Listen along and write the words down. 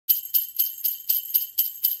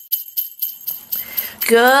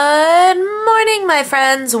Good morning, my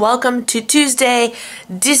friends. Welcome to Tuesday,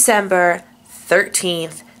 December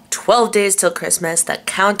 13th. 12 days till Christmas.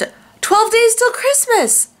 12 days till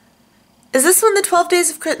Christmas! Is this when the 12 days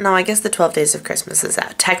of Christmas? No, I guess the 12 days of Christmas is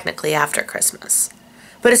out, technically after Christmas.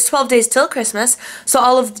 But it's 12 days till Christmas, so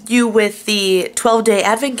all of you with the 12-day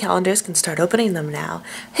advent calendars can start opening them now.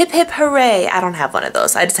 Hip hip hooray! I don't have one of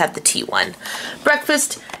those. I just have the tea one.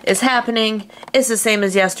 Breakfast is happening. It's the same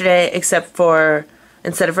as yesterday, except for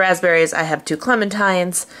instead of raspberries, I have 2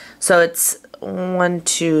 clementines. So it's 1,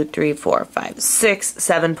 2, 3, 4, 5, 6,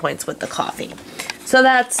 7 points with the coffee. So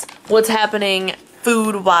that's what's happening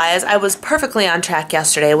food-wise. I was perfectly on track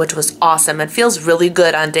yesterday, which was awesome. It feels really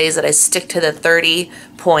good on days that I stick to the 30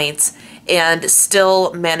 points and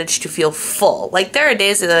still manage to feel full. Like, there are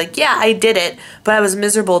days that are like, yeah, I did it, but I was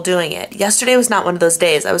miserable doing it. Yesterday was not one of those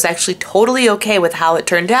days. I was actually totally okay with how it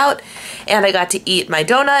turned out, and I got to eat my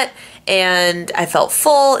donut, and I felt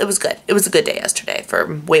full. It was good. It was a good day yesterday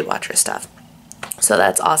for Weight Watcher stuff. So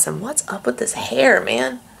that's awesome. What's up with this hair,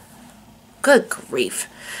 man? Good grief.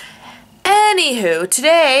 Anywho,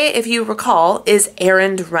 today, if you recall, is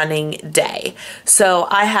errand running day. So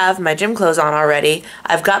I have my gym clothes on already.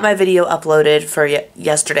 I've got my video uploaded for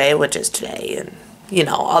yesterday, which is today, and you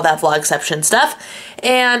know, all that vlogception stuff.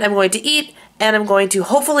 And I'm going to eat, and I'm going to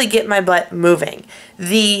hopefully get my butt moving.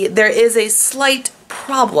 There is a slight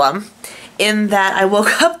problem in that I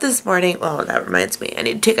woke up this morning. Oh, that reminds me, I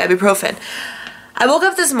need to take ibuprofen. I woke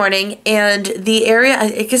up this morning and the area,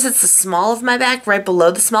 I guess it's the small of my back, right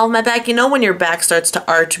below the small of my back. You know when your back starts to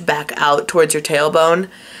arch back out towards your tailbone?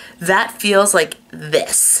 That feels like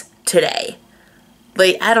this today.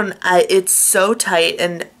 Like, it's so tight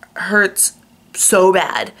and hurts so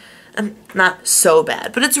bad. Not so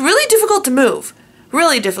bad, but it's really difficult to move.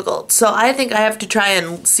 Really difficult. So I think I have to try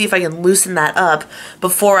and see if I can loosen that up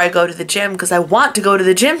before I go to the gym, because I want to go to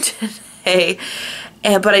the gym today.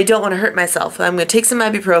 But I don't want to hurt myself. I'm going to take some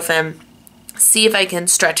ibuprofen, see if I can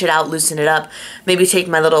stretch it out, loosen it up. Maybe take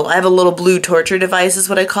my I have a little blue torture device is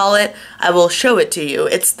what I call it. I will show it to you.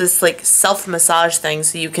 It's this like self-massage thing,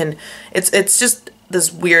 so you can, it's just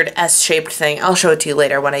this weird S-shaped thing. I'll show it to you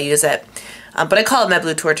later when I use it. But I call it my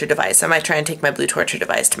blue torture device. I might try and take my blue torture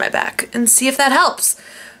device to my back and see if that helps.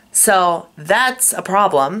 So that's a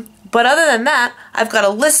problem. But other than that, I've got a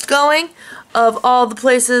list going of all the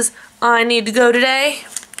places I need to go today.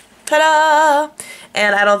 Ta-da!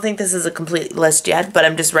 And I don't think this is a complete list yet, but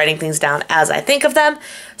I'm just writing things down as I think of them.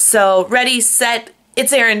 So, ready, set,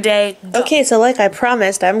 it's errand day. Go. Okay, so like I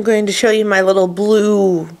promised, I'm going to show you my little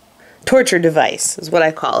blue torture device, is what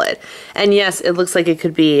I call it. And yes, it looks like it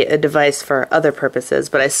could be a device for other purposes,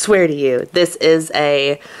 but I swear to you, this is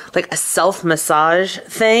a self-massage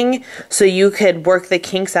thing, so you could work the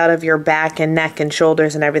kinks out of your back and neck and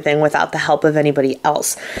shoulders and everything without the help of anybody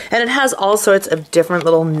else. And it has all sorts of different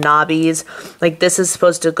little knobbies. Like, this is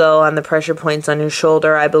supposed to go on the pressure points on your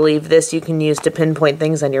shoulder. I believe this you can use to pinpoint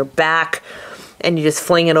things on your back, and you just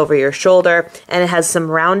fling it over your shoulder. And it has some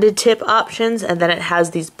rounded tip options, and then it has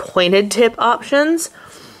these pointed tip options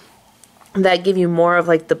that give you more of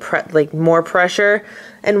like more pressure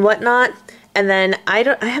and whatnot. And then I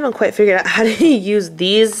haven't quite figured out how to use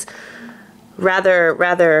these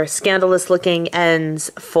rather scandalous looking ends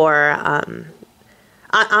for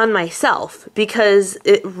on myself, because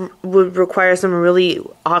it would require some really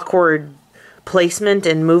awkward placement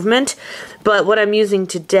and movement. But what I'm using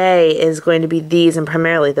today is going to be these, and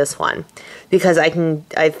primarily this one, because I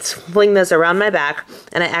fling this around my back,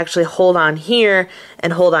 and I actually hold on here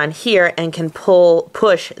and hold on here, and can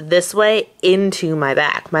push this way into my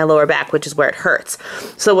back, my lower back, which is where it hurts.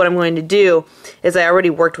 So what I'm going to do is, I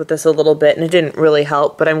already worked with this a little bit and it didn't really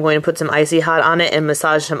help, but I'm going to put some Icy Hot on it and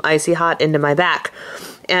massage some Icy Hot into my back.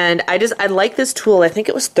 And I like this tool. I think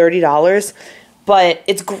it was $30. But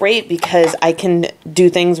it's great because I can do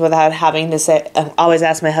things without having to say, I always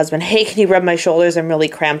ask my husband, hey, can you rub my shoulders? I'm really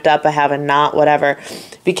cramped up. I have a knot, whatever.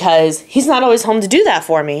 Because he's not always home to do that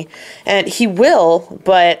for me. And he will,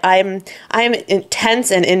 but I'm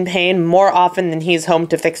intense and in pain more often than he's home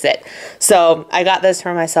to fix it. So I got this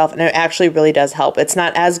for myself, and it actually really does help. It's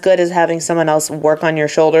not as good as having someone else work on your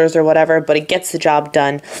shoulders or whatever, but it gets the job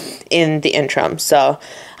done in the interim. So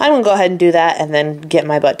I'm going to go ahead and do that and then get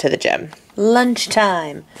my butt to the gym.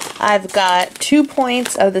 Lunchtime. I've got 2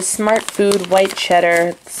 points of the Smart Food white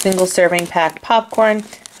cheddar single serving packed popcorn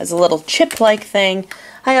as a little chip-like thing.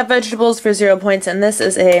 I got vegetables for 0 points, and this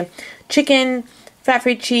is a chicken,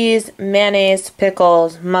 fat-free cheese, mayonnaise,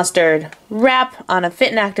 pickles, mustard wrap on a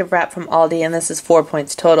Fit and Active wrap from Aldi, and this is 4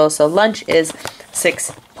 points total. So lunch is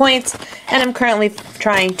 6 points, and I'm currently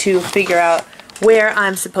trying to figure out where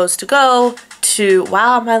I'm supposed to go to,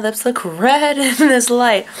 wow, my lips look red in this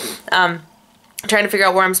light. Trying to figure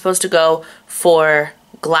out where I'm supposed to go for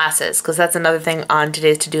glasses, because that's another thing on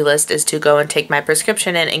today's to-do list, is to go and take my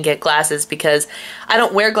prescription in and get glasses, because I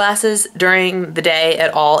don't wear glasses during the day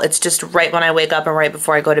at all. It's just right when I wake up and right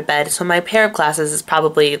before I go to bed. So my pair of glasses is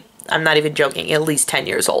probably, I'm not even joking, at least 10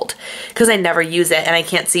 years old, because I never use it and I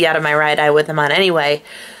can't see out of my right eye with them on anyway.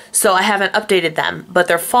 So I haven't updated them, but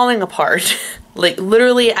they're falling apart. Like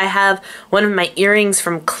literally I have one of my earrings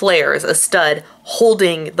from Claire's, a stud,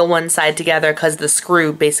 holding the one side together because the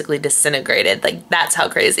screw basically disintegrated. Like that's how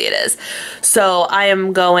crazy it is. So I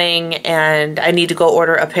am going, and I need to go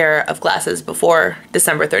order a pair of glasses before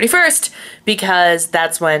December 31st, because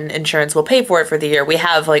that's when insurance will pay for it for the year. We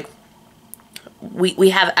have like we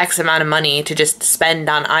have X amount of money to just spend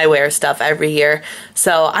on eyewear stuff every year.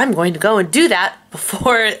 So I'm going to go and do that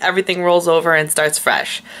before everything rolls over and starts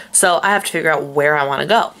fresh. So I have to figure out where I want to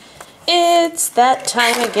go. It's that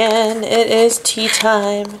time again. It is tea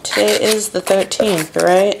time. Today is the 13th,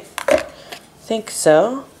 right? I think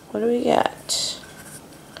so. What do we got?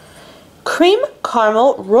 Cream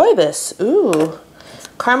caramel rooibos. Ooh.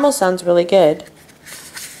 Caramel sounds really good.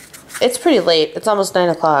 It's pretty late. It's almost 9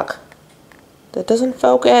 o'clock. That doesn't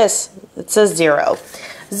focus. It says 0.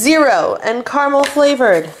 0 and caramel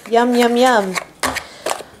flavored. Yum, yum, yum.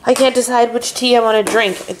 I can't decide which tea I want to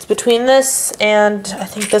drink. It's between this and I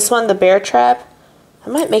think this one, the Bear Trap. I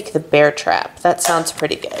might make the Bear Trap. That sounds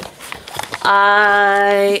pretty good.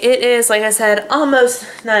 It is, like I said, almost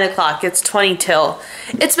 9 o'clock. It's 20 till.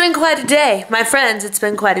 It's been quite a day. My friends, it's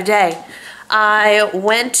been quite a day. I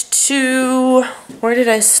went to, where did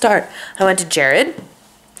I start? I went to Jared,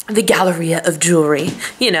 the Galleria of Jewelry.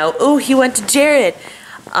 You know, oh, he went to Jared.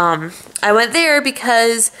 I went there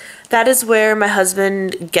because that is where my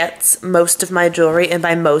husband gets most of my jewelry, and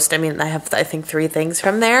by most, I mean I have, I think, 3 things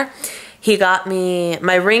from there. He got me,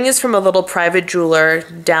 my ring is from a little private jeweler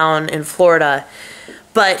down in Florida,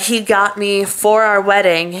 but he got me for our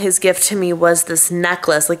wedding, his gift to me was this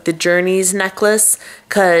necklace, like the Journeys necklace,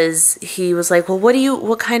 because he was like, well,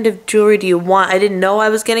 what kind of jewelry do you want? I didn't know I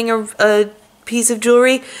was getting a piece of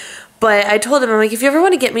jewelry, but I told him, I'm like, if you ever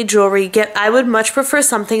want to get me jewelry, I would much prefer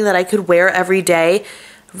something that I could wear every day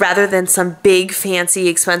rather than some big, fancy,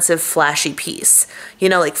 expensive, flashy piece. You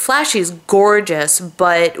know, like flashy is gorgeous,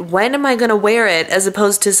 but when am I going to wear it, as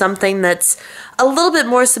opposed to something that's a little bit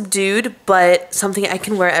more subdued, but something I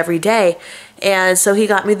can wear every day. And so he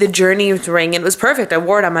got me the Journeys ring, and it was perfect. I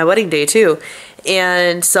wore it on my wedding day too.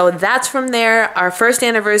 And so that's from there. Our first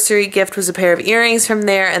anniversary gift was a pair of earrings from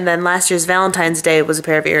there, and then last year's Valentine's Day was a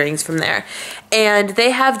pair of earrings from there. And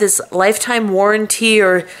they have this lifetime warranty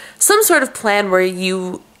or some sort of plan where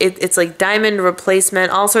it's like diamond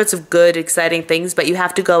replacement, all sorts of good, exciting things, but you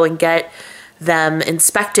have to go and get them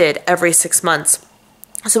inspected every 6 months.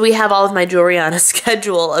 So we have all of my jewelry on a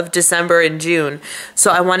schedule of December and June.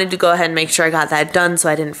 So I wanted to go ahead and make sure I got that done so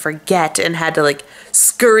I didn't forget and had to like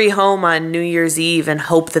scurry home on New Year's Eve and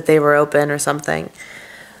hope that they were open or something.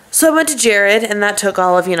 So I went to Jared, and that took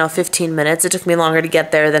all of, 15 minutes. It took me longer to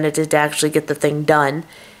get there than it did to actually get the thing done.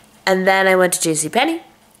 And then I went to JCPenney,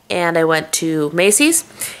 and I went to Macy's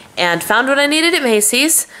and found what I needed at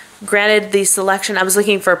Macy's. Granted, the selection, I was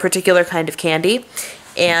looking for a particular kind of candy,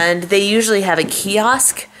 and they usually have a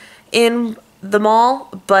kiosk in the mall,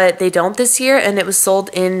 but they don't this year, and it was sold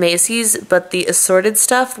in Macy's, but the assorted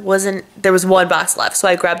stuff wasn't, there was 1 box left, so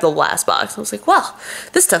I grabbed the last box. I was like, well,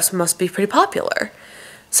 this stuff must be pretty popular.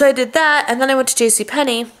 So I did that, and then I went to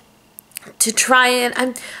JCPenney to try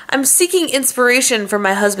and, I'm seeking inspiration for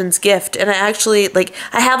my husband's gift, and I actually,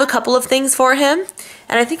 I have a couple of things for him,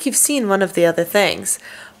 and I think you've seen one of the other things.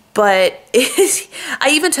 But I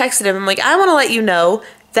even texted him, I'm like, I want to let you know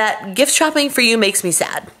that gift shopping for you makes me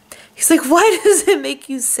sad. He's like, why does it make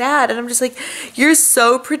you sad? And I'm just like, you're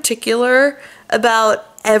so particular about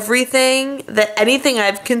everything that anything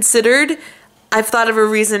I've considered, I've thought of a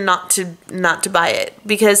reason not to buy it.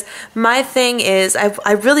 Because my thing is,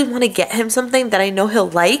 I really want to get him something that I know he'll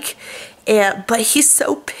like, but he's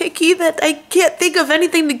so picky that I can't think of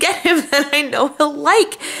anything to get him that I know he'll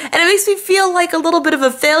like. And it makes me feel like a little bit of a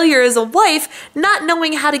failure as a wife, not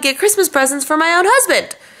knowing how to get Christmas presents for my own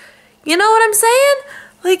husband. You know what I'm saying?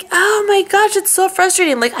 Like, oh my gosh, it's so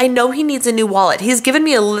frustrating. Like, I know he needs a new wallet. He's given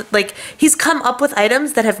me he's come up with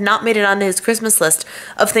items that have not made it onto his Christmas list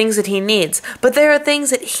of things that he needs. But there are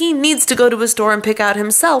things that he needs to go to a store and pick out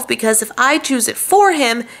himself, because if I choose it for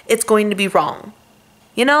him, it's going to be wrong.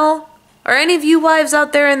 You know? Are any of you wives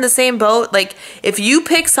out there in the same boat? Like, if you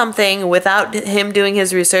pick something without him doing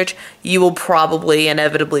his research, you will probably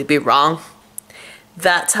inevitably be wrong.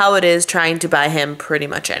 That's how it is trying to buy him pretty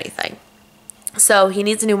much anything. So he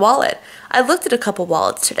needs a new wallet. I looked at a couple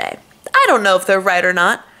wallets today. I don't know if they're right or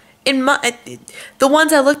not. The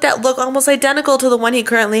ones I looked at look almost identical to the one he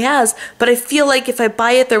currently has, but I feel like if I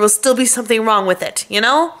buy it, there will still be something wrong with it, you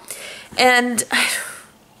know? And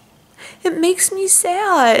it makes me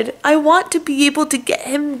sad. I want to be able to get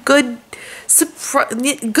him good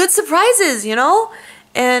surprises, you know?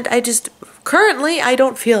 And currently, I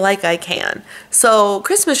don't feel like I can. So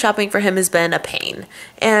Christmas shopping for him has been a pain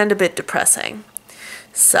and a bit depressing.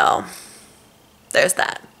 So there's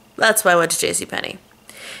that. That's why I went to JCPenney.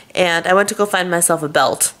 And I went to go find myself a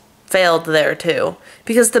belt. Failed there too.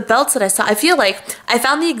 Because the belts that I saw, I feel like I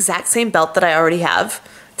found the exact same belt that I already have.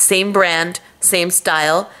 Same brand, same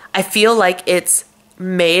style. I feel like it's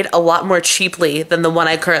made a lot more cheaply than the one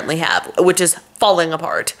I currently have, which is falling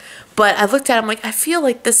apart. But I looked at it, I'm like, I feel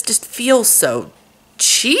like this just feels so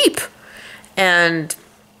cheap. And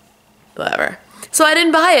whatever. So I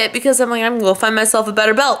didn't buy it because I'm like, I'm going to go find myself a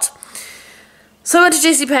better belt. So I went to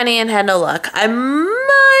JCPenney and had no luck. I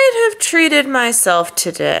might have treated myself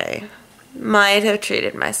today.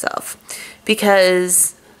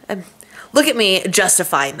 Because, look at me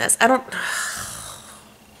justifying this.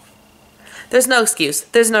 There's no excuse.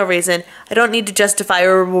 There's no reason. I don't need to justify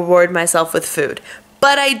or reward myself with food.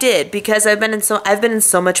 But I did because I've been in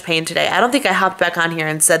so much pain today. I don't think I hopped back on here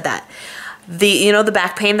and said that. The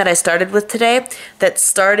back pain that I started with today, that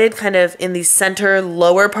started kind of in the center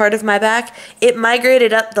lower part of my back, it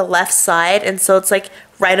migrated up the left side, and so it's like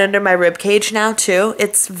right under my rib cage now too.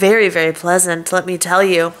 It's very, very pleasant, let me tell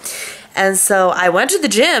you. And so I went to the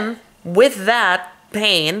gym with that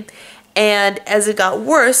pain, and as it got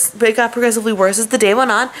worse, but it got progressively worse as the day went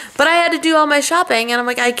on, but I had to do all my shopping, and I'm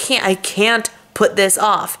like, I can't put this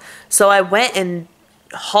off. So I went and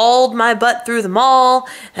hauled my butt through the mall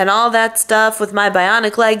and all that stuff with my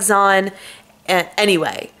bionic legs on. And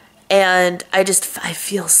anyway, and I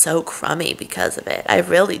feel so crummy because of it. I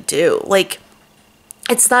really do. Like,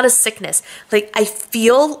 it's not a sickness. Like, I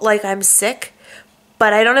feel like I'm sick,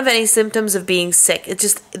 but I don't have any symptoms of being sick. It's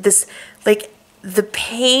just this, like, the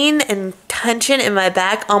pain and tension in my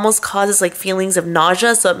back almost causes like feelings of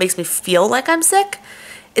nausea, so it makes me feel like I'm sick.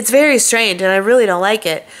 It's very strange, and I really don't like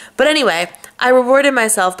it. But anyway, I rewarded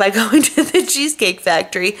myself by going to the Cheesecake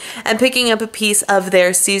Factory and picking up a piece of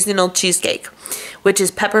their seasonal cheesecake, which is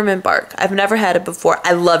peppermint bark. I've never had it before.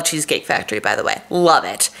 I love Cheesecake Factory, by the way. Love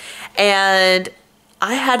it. And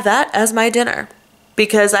I had that as my dinner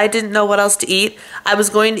because I didn't know what else to eat. I was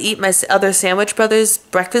going to eat my other Sandwich Brothers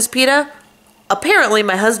breakfast pita. Apparently,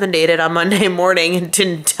 my husband ate it on Monday morning and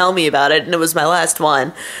didn't tell me about it, and it was my last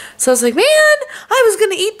one. So I was like, man, I was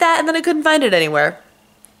going to eat that, and then I couldn't find it anywhere.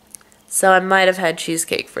 So I might have had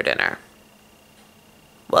cheesecake for dinner.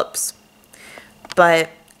 Whoops. But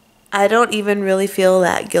I don't even really feel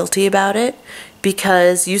that guilty about it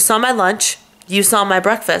because you saw my lunch, you saw my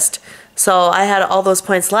breakfast, so I had all those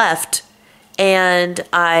points left, and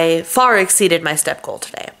I far exceeded my step goal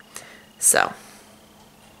today. So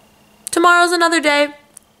tomorrow's another day,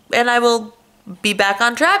 and I will be back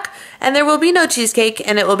on track, and there will be no cheesecake,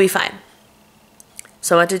 and it will be fine.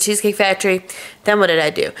 So I went to Cheesecake Factory. Then what did I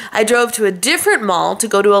do? I drove to a different mall to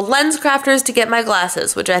go to a LensCrafters to get my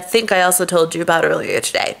glasses, which I think I also told you about earlier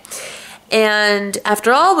today. And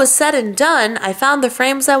after all was said and done, I found the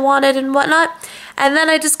frames I wanted and whatnot, and then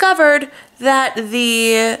I discovered that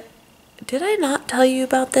did I not tell you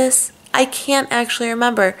about this? I can't actually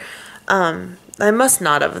remember. I must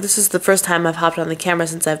not have. This is the first time I've hopped on the camera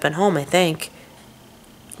since I've been home, I think.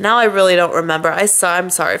 Now I really don't remember. I'm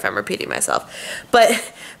sorry if I'm repeating myself.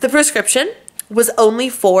 But the prescription was only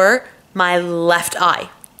for my left eye.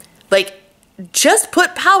 Like, just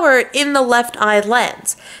put power in the left eye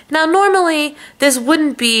lens. Now, normally, this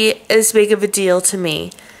wouldn't be as big of a deal to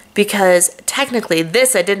me because technically,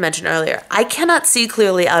 this I did mention earlier, I cannot see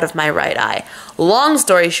clearly out of my right eye. Long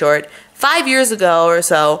story short, 5 years ago or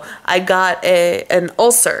so, I got an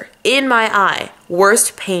ulcer in my eye.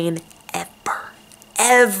 Worst pain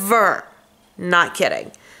ever. Not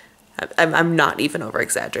kidding. I'm not even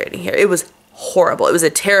over-exaggerating here. It was horrible. It was a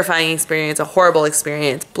terrifying experience, a horrible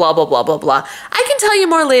experience, blah, blah, blah, blah, blah. I can tell you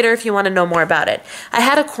more later if you want to know more about it. I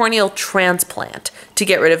had a corneal transplant to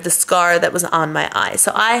get rid of the scar that was on my eye.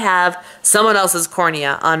 So I have someone else's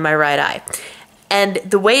cornea on my right eye. And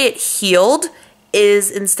the way it healed is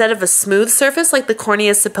instead of a smooth surface like the cornea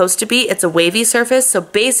is supposed to be, it's a wavy surface. So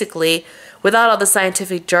basically, without all the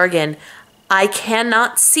scientific jargon, I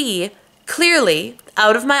cannot see clearly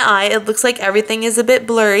out of my eye. It looks like everything is a bit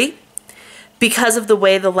blurry because of the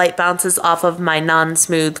way the light bounces off of my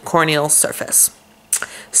non-smooth corneal surface.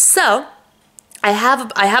 So I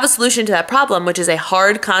have a solution to that problem, which is a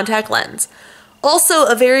hard contact lens. Also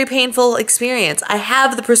a very painful experience. I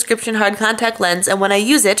have the prescription hard contact lens, and when I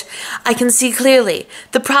use it, I can see clearly.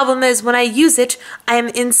 The problem is when I use it, I am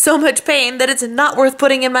in so much pain that it's not worth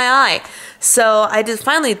putting in my eye. So I just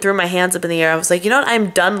finally threw my hands up in the air. I was like, you know what? I'm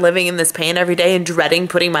done living in this pain every day and dreading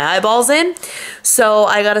putting my eyeballs in. So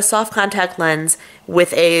I got a soft contact lens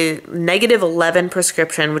with a -11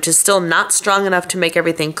 prescription, which is still not strong enough to make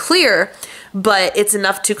everything clear, but it's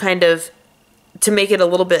enough to kind of to make it a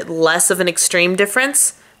little bit less of an extreme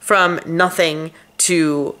difference from nothing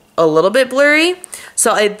to a little bit blurry.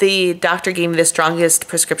 So the doctor gave me the strongest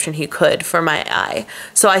prescription he could for my eye.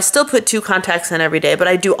 So I still put 2 contacts in every day, but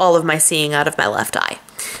I do all of my seeing out of my left eye.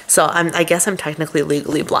 So I guess I'm technically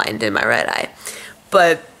legally blind in my right eye.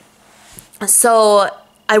 But so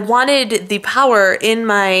I wanted the power in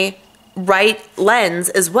my right lens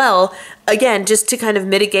as well, again, just to kind of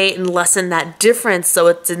mitigate and lessen that difference so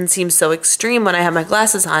it didn't seem so extreme when I had my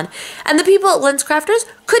glasses on. And the people at Lens Crafters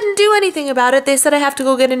couldn't do anything about it. They said I have to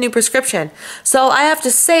go get a new prescription. So I have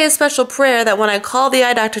to say a special prayer that when I call the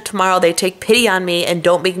eye doctor tomorrow, they take pity on me and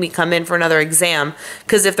don't make me come in for another exam,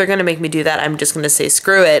 because if they're going to make me do that, I'm just going to say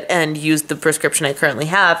screw it and use the prescription I currently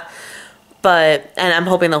have. And I'm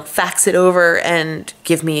hoping they'll fax it over and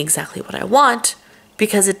give me exactly what I want,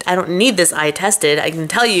 because I don't need this eye tested. I can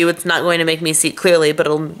tell you it's not going to make me see clearly, but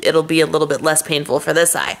it'll be a little bit less painful for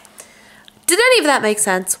this eye. Did any of that make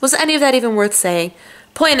sense? Was any of that even worth saying?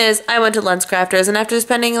 Point is, I went to Lens Crafters, and after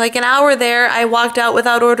spending like an hour there, I walked out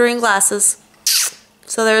without ordering glasses.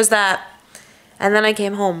 So there's that. And then I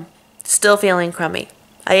came home, still feeling crummy.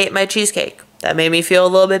 I ate my cheesecake. That made me feel a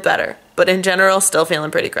little bit better, but in general, still feeling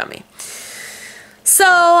pretty crummy. So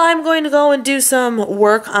I'm going to go and do some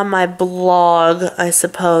work on my blog, I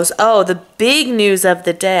suppose. Oh, the big news of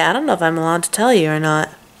the day. I don't know if I'm allowed to tell you or not.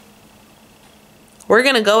 We're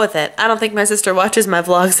going to go with it. I don't think my sister watches my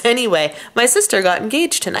vlogs anyway. My sister got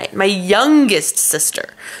engaged tonight. My youngest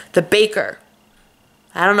sister, the baker.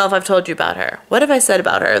 I don't know if I've told you about her. What have I said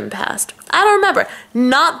about her in the past? I don't remember.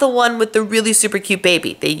 Not the one with the really super cute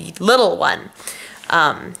baby. The little one.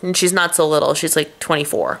 And she's not so little. She's like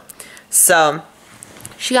 24. So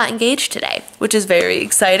she got engaged today, which is very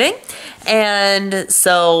exciting. And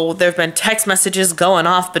so there have been text messages going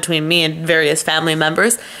off between me and various family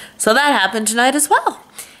members. So that happened tonight as well.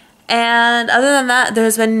 And other than that,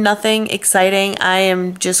 there's been nothing exciting. I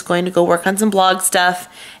am just going to go work on some blog stuff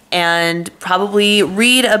and probably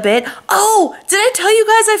read a bit. Oh, did I tell you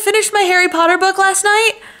guys I finished my Harry Potter book last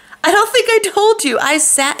night? I don't think I told you. I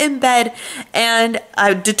sat in bed and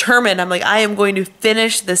I determined, I'm like, I am going to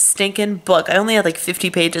finish this stinking book. I only had like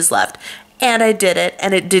 50 pages left. And I did it,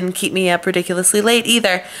 and it didn't keep me up ridiculously late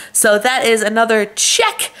either. So that is another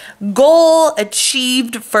check, goal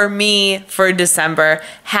achieved for me for December.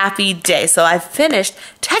 Happy day. So I've finished,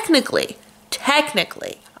 technically,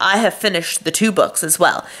 I have finished the 2 books as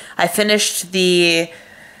well. I finished the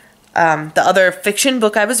other fiction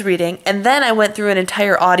book I was reading, and then I went through an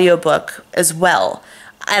entire audiobook as well.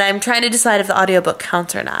 And I'm trying to decide if the audiobook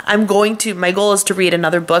counts or not. My goal is to read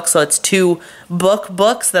another book, so it's 2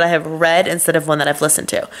 books that I have read instead of one that I've listened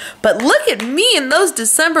to. But look at me and those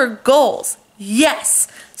December goals. Yes.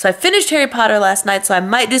 So I finished Harry Potter last night, so I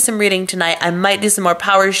might do some reading tonight. I might do some more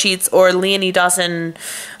power sheets or Leonie Dawson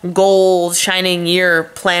goal shining year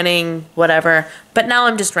planning, whatever. But now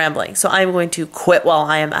I'm just rambling, so I'm going to quit while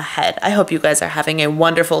I am ahead. I hope you guys are having a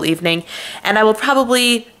wonderful evening, and I will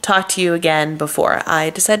probably talk to you again before I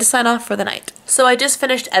decide to sign off for the night. So I just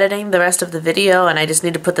finished editing the rest of the video, and I just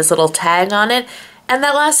need to put this little tag on it. And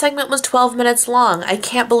that last segment was 12 minutes long. I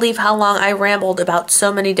can't believe how long I rambled about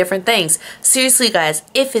so many different things. Seriously, guys,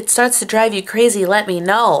 if it starts to drive you crazy, let me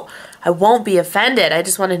know. I won't be offended. I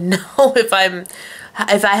just want to know if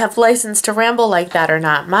I have license to ramble like that or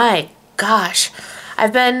not. My gosh,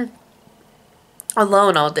 I've been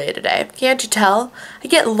alone all day today. Can't you tell? I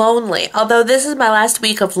get lonely. Although this is my last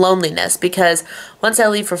week of loneliness, because once I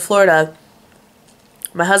leave for Florida,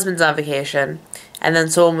 my husband's on vacation, and then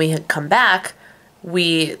so when we come back,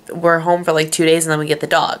 we're home for like 2 days and then we get the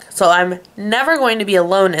dog. So I'm never going to be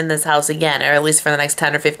alone in this house again, or at least for the next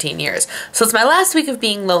 10 or 15 years. So it's my last week of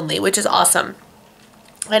being lonely, which is awesome.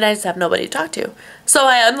 And I just have nobody to talk to. So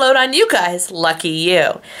I unload on you guys. Lucky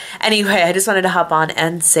you. Anyway, I just wanted to hop on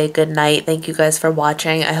and say goodnight. Thank you guys for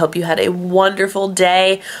watching. I hope you had a wonderful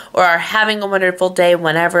day, or are having a wonderful day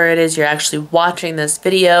whenever it is you're actually watching this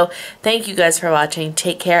video. Thank you guys for watching.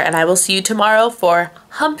 Take care, and I will see you tomorrow for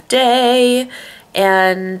Hump Day.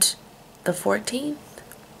 And the 14th?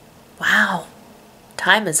 Wow.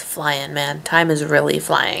 Time is flying, man. Time is really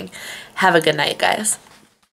flying. Have a good night, guys.